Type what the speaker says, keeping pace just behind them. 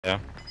Yeah.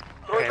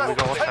 Okay, we've got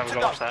to watch that, we've got to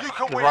watch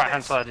that. The right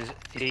hand side is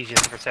easier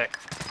to protect.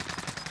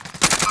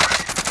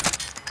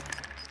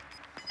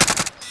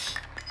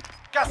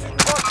 Gas is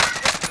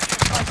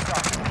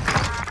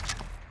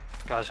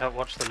Guys, help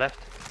watch the left.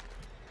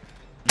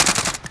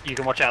 You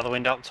can watch out of the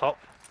window up top.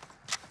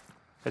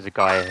 There's a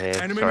guy here.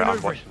 Enemy Sorry, I'm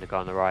maneuvering. watching the guy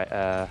on the right.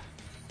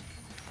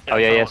 Oh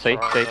yeah, see.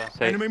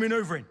 Enemy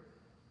maneuvering.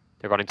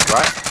 They're running to the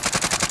right.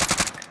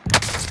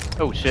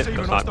 Oh shit,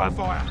 Receiving got sniped by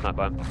hostile fire. him. Sniped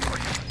by him.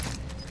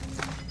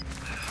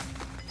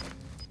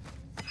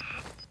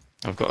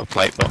 I've got a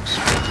plate box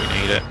if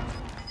we need it.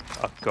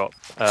 I've got,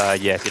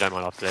 yeah, if you don't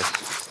mind after this.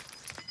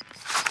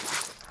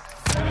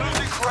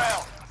 losing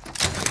ground.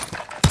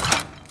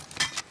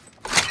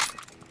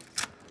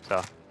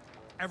 So,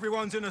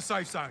 Everyone's in a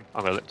safe zone.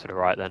 I'm gonna look to the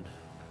right then.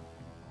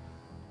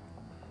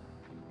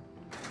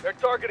 They're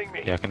targeting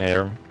me. Yeah, I can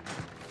hear him.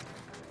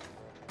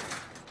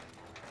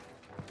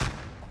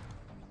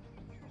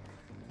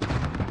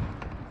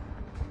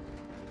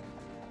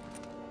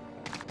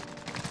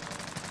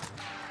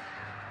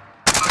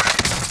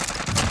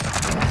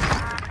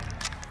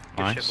 Good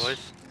Nice. shit,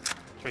 boys.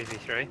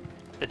 3v3.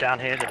 They're down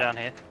here, they're down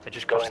here. They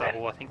just crossed that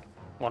wall, I think.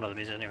 One of them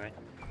is anyway.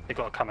 They've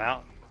got to come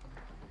out.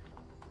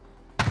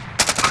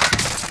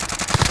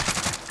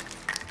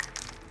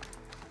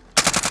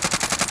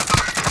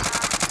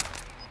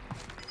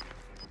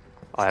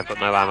 I have got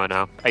no ammo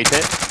now. 8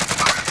 hit.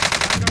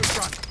 Tango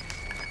front.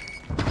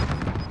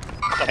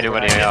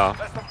 Anyone in AR?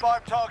 Less than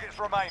 5 targets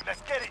remain.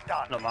 Let's get it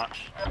done. Not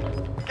much.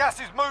 Gas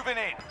is moving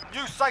in.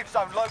 New safe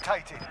zone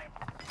located.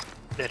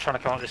 They're trying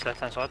to come up this left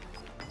hand side.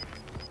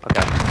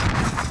 Okay.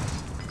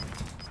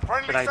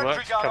 Friendly Grenade sentry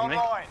works, gun cover me.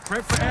 online.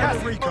 Prep for Gas aerial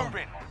is recon.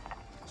 moving.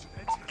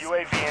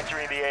 UAV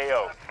entering the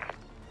AO.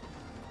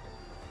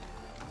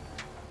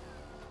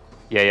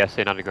 Yeah,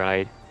 see another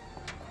grenade.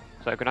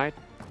 Is that a grenade?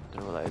 I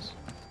don't know what that is.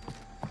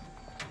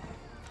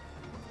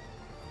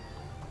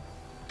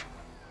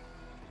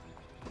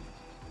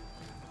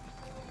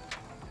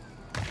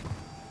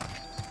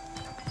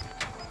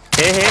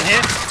 Here.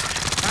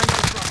 Tango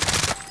front.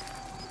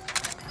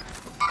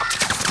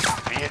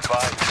 Be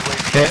advised,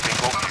 UAV Yeah. has been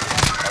go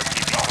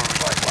RTB for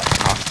resupply.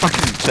 I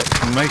fucking took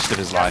most of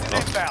his life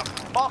Gas off. inbound.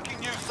 Marking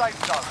new safe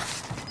zone.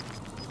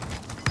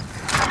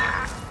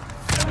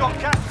 Got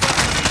gas.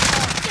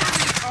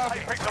 They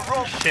picked the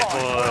wrong Shit, spot.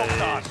 Well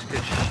done. boys.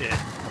 Good shit.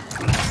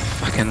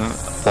 Fucking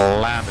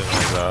landed on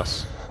his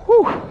ass.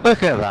 Whew,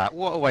 look at that.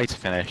 What a way to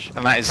finish.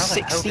 And that is How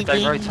the hell 60 did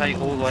they rotate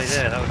all the way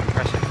there? That was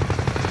impressive.